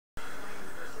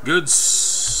Good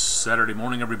Saturday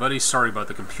morning, everybody. Sorry about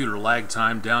the computer lag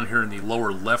time. Down here in the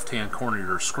lower left-hand corner of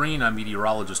your screen, I'm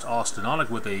meteorologist Austen Onek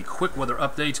with a quick weather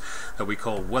update that we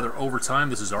call Weather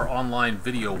Overtime. This is our online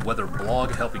video weather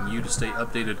blog helping you to stay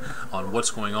updated on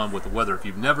what's going on with the weather. If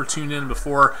you've never tuned in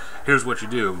before, here's what you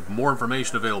do. More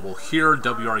information available here,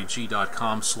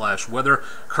 WREG.com/weather.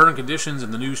 Current conditions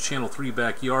in the News Channel 3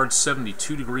 backyard,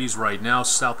 72 degrees right now,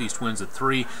 southeast winds at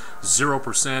 3,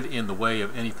 0% in the way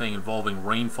of anything involving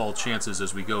rainfall chances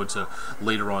as we go into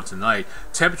later on tonight.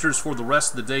 Temperatures for the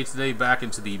rest of the day today back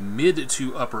into the mid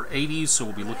to upper 80s, so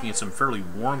we'll be looking at some fairly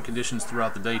warm conditions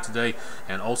throughout the day today,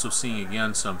 and also seeing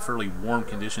again some fairly warm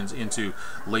conditions into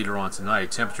later on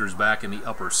tonight. Temperatures back in the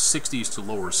upper 60s to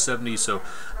lower 70s, so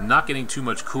not getting too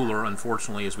much cooler,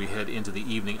 unfortunately, as we head into the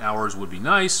evening hours. Would be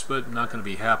nice, but not going to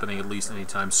be happening at least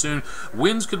anytime soon.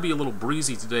 Winds could be a little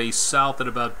breezy today, south at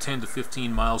about 10 to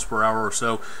 15 miles per hour or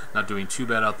so. Not doing too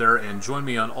bad out there. And join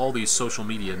me on all these social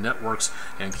media networks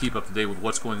and keep up to date with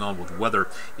what's going on with weather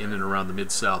in and around the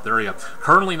Mid-South area.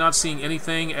 Currently not seeing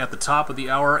anything at the top of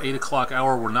the hour, 8 o'clock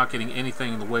hour. We're not getting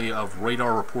anything in the way of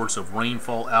radar reports of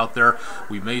rainfall out there.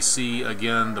 We may see,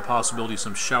 again, the possibility of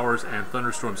some showers and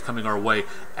thunderstorms coming our way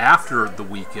after the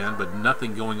weekend, but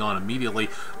nothing going on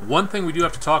immediately. One thing we do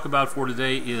have to talk about for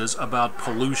today is about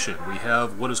pollution. We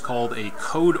have what is called a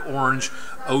Code Orange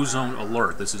ozone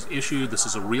alert. This is issued, this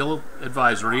is a real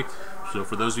advisory. So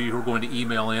for those of you who are going to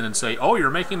email in and say, oh, you're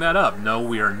making that up. No,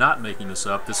 we are not making this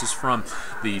up. This is from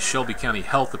the Shelby County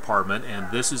Health Department,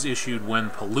 and this is issued when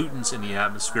pollutants in the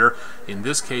atmosphere, in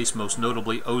this case most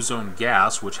notably ozone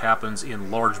gas, which happens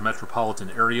in large metropolitan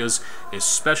areas,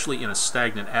 especially in a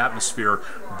stagnant atmosphere.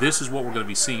 This is what we're going to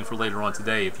be seeing for later on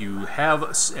today. If you have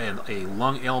a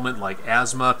lung ailment like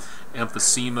asthma,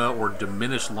 emphysema, or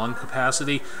diminished lung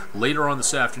capacity, later on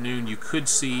this afternoon you could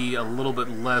see a little bit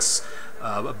less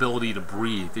ability to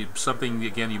breathe. Something,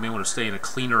 again, you may want to stay in a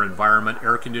cleaner environment.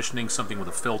 Air conditioning, something with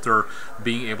a filter,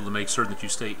 being able to make certain that you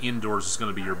stay indoors is going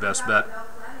to be your best bet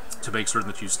to make certain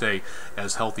that you stay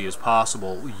as healthy as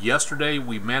possible. Yesterday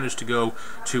we managed to go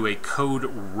to a code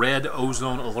red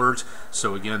ozone alert,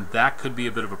 so again that could be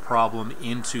a bit of a problem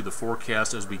into the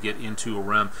forecast as we get into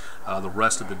around the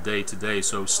rest of the day today.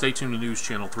 So stay tuned to News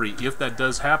Channel 3. If that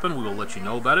does happen, we will let you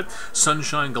know about it.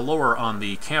 Sunshine galore on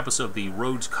the campus of the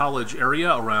Rhodes College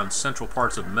area around central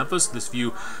parts of Memphis. This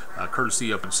view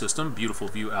courtesy of the system. Beautiful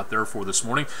view out there for this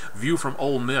morning. View from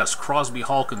Ole Miss, Crosby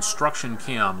Hall Construction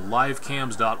Cam,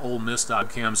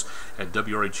 livecams.olemiss.cams at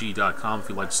WREG.com if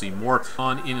you'd like to see more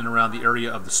on in and around the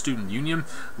area of the Student Union.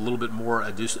 A little bit more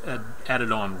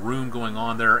added on room going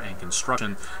on there and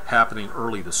construction happening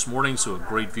early this morning, so a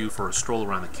great view for a stroll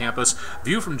around the campus.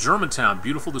 View from Germantown,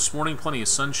 beautiful this morning, plenty of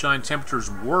sunshine.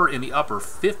 Temperatures were in the upper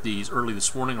 50s early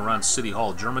this morning around City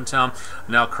Hall, Germantown,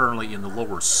 now currently in the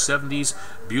lower 70s.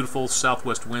 Beautiful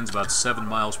southwest winds about 7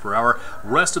 miles per hour.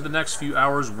 Rest of the next few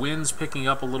hours, winds picking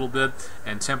up a little bit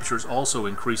and temperatures also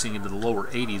increasing into the lower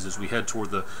 80s as we head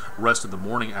toward the rest of the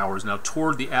morning hours. Now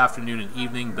toward the afternoon and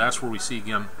evening, that's where we see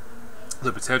again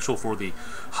the potential for the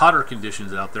hotter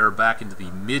conditions out there, back into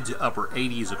the mid to upper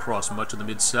 80s across much of the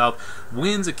Mid-South.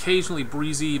 Winds occasionally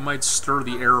breezy, might stir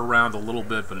the air around a little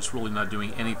bit, but it's really not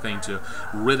doing anything to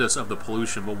rid us of the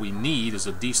pollution. What we need is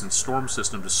a decent storm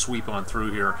system to sweep on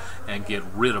through here and get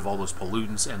rid of all those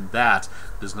pollutants, and that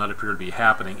does not appear to be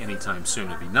happening anytime soon.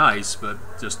 It'd be nice, but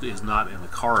just is not in the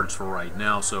cards for right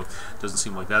now, so it doesn't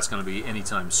seem like that's going to be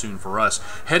anytime soon for us.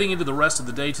 Heading into the rest of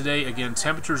the day today, again,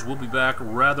 temperatures will be back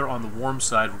rather on the warm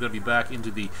side. We're going to be back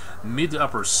into the mid to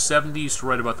upper 70s to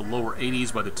right about the lower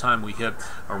 80s by the time we hit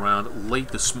around late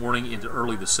this morning into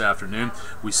early this afternoon.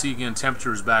 We see again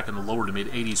temperatures back in the lower to mid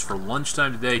 80s for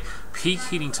lunchtime today. Peak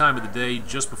heating time of the day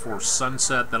just before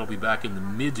sunset. That'll be back in the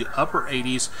mid to upper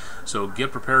 80s, so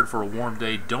get prepared for a warm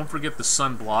day. Don't forget the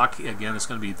sunblock. Again, it's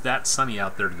going to be that sunny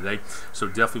out there today, so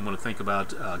definitely want to think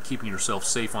about keeping yourself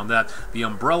safe on that. The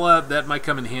umbrella, that might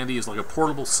come in handy, is like a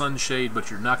portable sunshade, but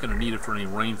you're not going to need it for any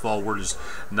rainfall. We're just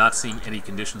not seeing any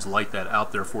conditions like that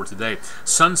out there for today.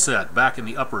 Sunset back in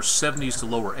the upper 70s to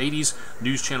lower 80s.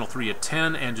 News Channel 3 at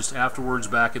 10, and just afterwards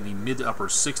back in the mid to upper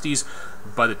 60s.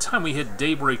 By the time we hit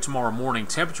daybreak tomorrow morning,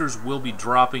 temperatures will be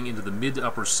dropping into the mid to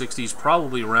upper 60s,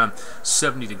 probably around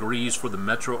 70 degrees for the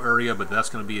metro area, but that's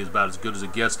going to be about as good as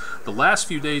it gets. The last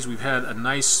few days we've had a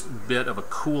nice bit of a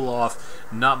cool off,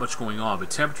 not much going on,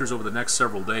 but temperatures over the next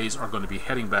several days are going to be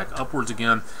heading back upwards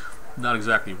again. not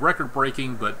exactly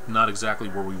record-breaking, but not exactly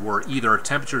where we were either.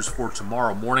 Temperatures for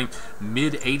tomorrow morning,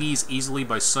 mid-80s easily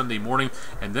by Sunday morning,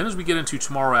 and then as we get into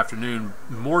tomorrow afternoon,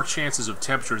 more chances of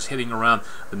temperatures hitting around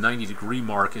the 90-degree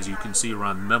mark, as you can see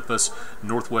around Memphis,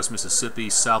 northwest Mississippi,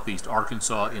 southeast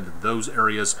Arkansas, into those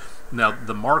areas. Now,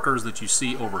 the markers that you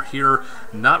see over here,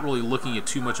 not really looking at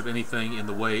too much of anything in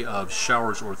the way of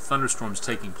showers or thunderstorms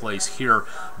taking place here,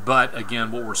 but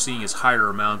again, what we're seeing is higher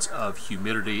amounts of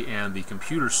humidity, and the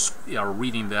computers are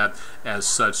reading that as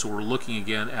such. So we're looking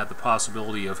again at the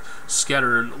possibility of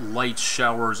scattered light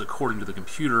showers according to the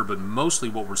computer, but mostly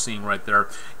what we're seeing right there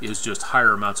is just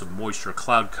higher amounts of moisture,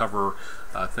 cloud cover,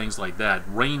 things like that.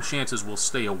 Rain chances will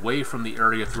stay away from the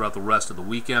area throughout the rest of the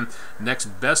weekend. Next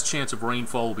best chance of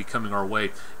rainfall will be coming our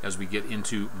way as we get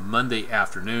into Monday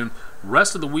afternoon.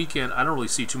 Rest of the weekend, I don't really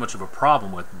see too much of a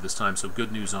problem with this time, so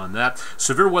good news on that.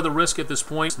 Severe weather risk at this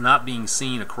point not being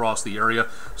seen across the area.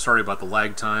 Sorry about the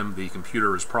lag time. The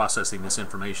computer is processing this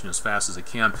information as fast as it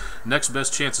can. Next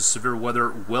best chance of severe weather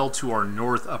well to our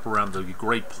north, up around the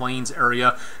Great Plains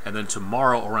area, and then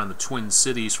tomorrow around the Twin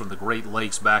Cities from the Great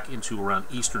Lakes back into around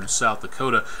eastern South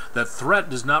Dakota. That threat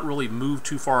does not really move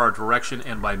too far our direction,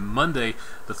 and by Monday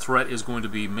the threat is going to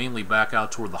be mainly back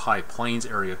out toward the High Plains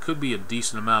area. Could be a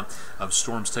decent amount of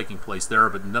storms taking place there,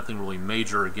 but nothing really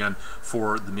major again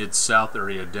for the mid-south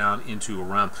area down into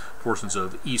around portions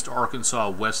of east Arkansas,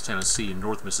 west Tennessee, and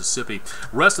north Mississippi.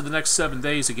 Rest of the next 7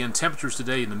 days, again, temperatures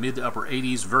today in the mid to upper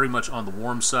 80s, very much on the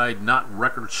warm side, not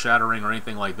record-shattering or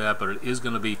anything like that, but it is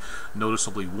going to be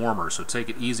noticeably warmer. So take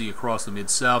it easy across the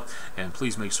mid-south, and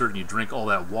please make certain you drink all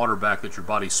that water back that your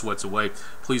body sweats away.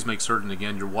 Please make certain,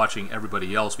 again, you're watching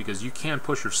everybody else, because you can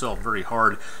push yourself very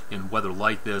hard in weather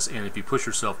like this, and if you push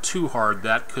yourself too hard,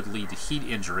 that could lead to heat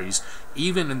injuries.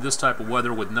 Even in this type of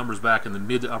weather with numbers back in the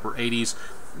mid to upper 80s,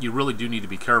 you really do need to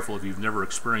be careful if you've never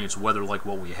experienced weather like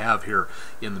what we have here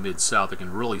in the mid-south. It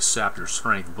can really sap your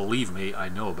strength. Believe me, I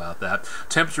know about that.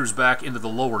 Temperatures back into the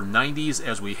lower 90s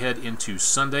as we head into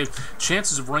Sunday.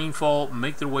 Chances of rainfall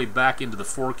make their way back into the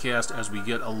forecast as we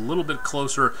get a little bit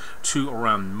closer to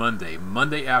around Monday.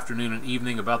 Monday afternoon and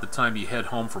evening, about the time you head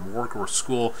home from work or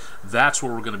school, that's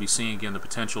where we're going to be seeing again the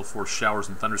potential for showers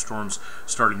and thunderstorms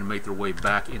starting to make their way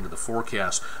back into the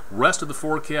forecast. Rest of the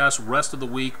forecast, rest of the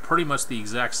week, pretty much the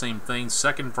exact same thing.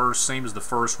 Second verse, same as the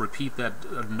first. Repeat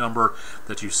that number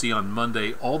that you see on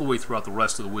Monday all the way throughout the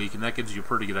rest of the week, and that gives you a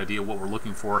pretty good idea of what we're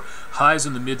looking for. Highs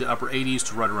in the mid to upper 80s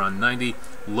to right around 90,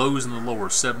 lows in the lower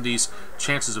 70s,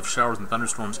 chances of showers and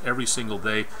thunderstorms every single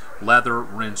day. Lather,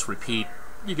 rinse, repeat.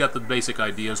 You got the basic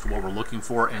idea as to what we're looking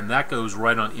for, and that goes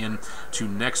right on in to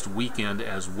next weekend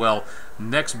as well.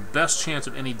 Next best chance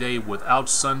of any day without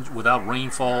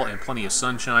rainfall and plenty of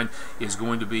sunshine is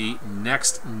going to be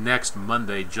next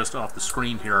Monday, just off the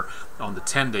screen here on the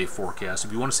 10-day forecast.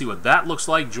 If you want to see what that looks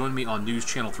like, join me on News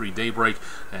Channel 3 Daybreak,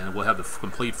 and we'll have the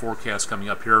complete forecast coming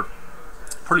up here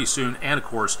pretty soon, and of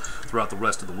course throughout the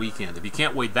rest of the weekend. If you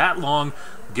can't wait that long,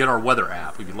 get our weather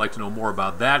app. If you'd like to know more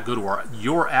about that, go to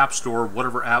your app store,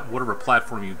 whatever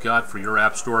platform you got for your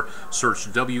app store,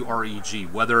 search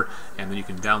WREG Weather, and then you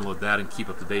can download that and keep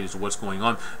up to date as to what's going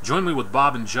on. Join me with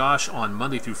Bob and Josh on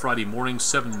Monday through Friday mornings,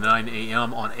 7 to 9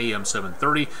 a.m. on AM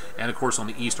 730, and of course on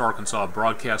the East Arkansas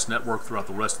Broadcast Network throughout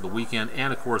the rest of the weekend,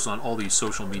 and of course on all these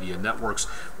social media networks,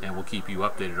 and we'll keep you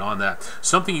updated on that.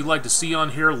 Something you'd like to see on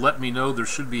here, let me know. There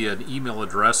should be an email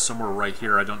address somewhere right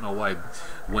here. I don't know why it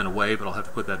went away, but I'll have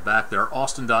to put that back there.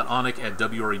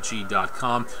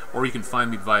 Austen.Onek@WREG.com, or you can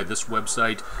find me via this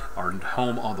website, our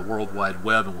home on the World Wide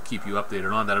Web, and we'll keep you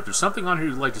updated on that. If there's something on here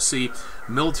you'd like to see,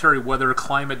 military weather,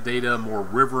 climate data, more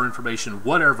river information,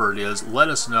 whatever it is, let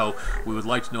us know. We would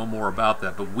like to know more about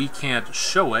that, but we can't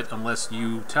show it unless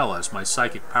you tell us. My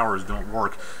psychic powers don't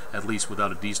work, at least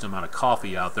without a decent amount of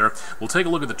coffee out there. We'll take a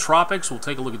look at the tropics. We'll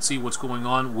take a look and see what's going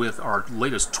on with our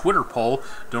latest Twitter poll.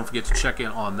 Don't forget to check in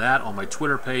on that on my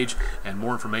Twitter page, and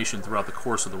more information throughout the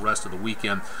course of the rest of the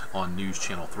weekend on News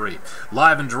Channel 3.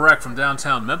 Live and direct from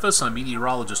downtown Memphis, I'm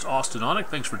meteorologist Austen Onek.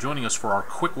 Thanks for joining us for our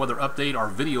quick weather update, our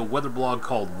video weather blog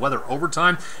called Weather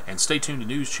Overtime, and stay tuned to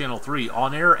News Channel 3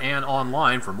 on air and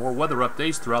online for more weather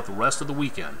updates throughout the rest of the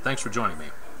weekend. Thanks for joining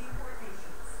me.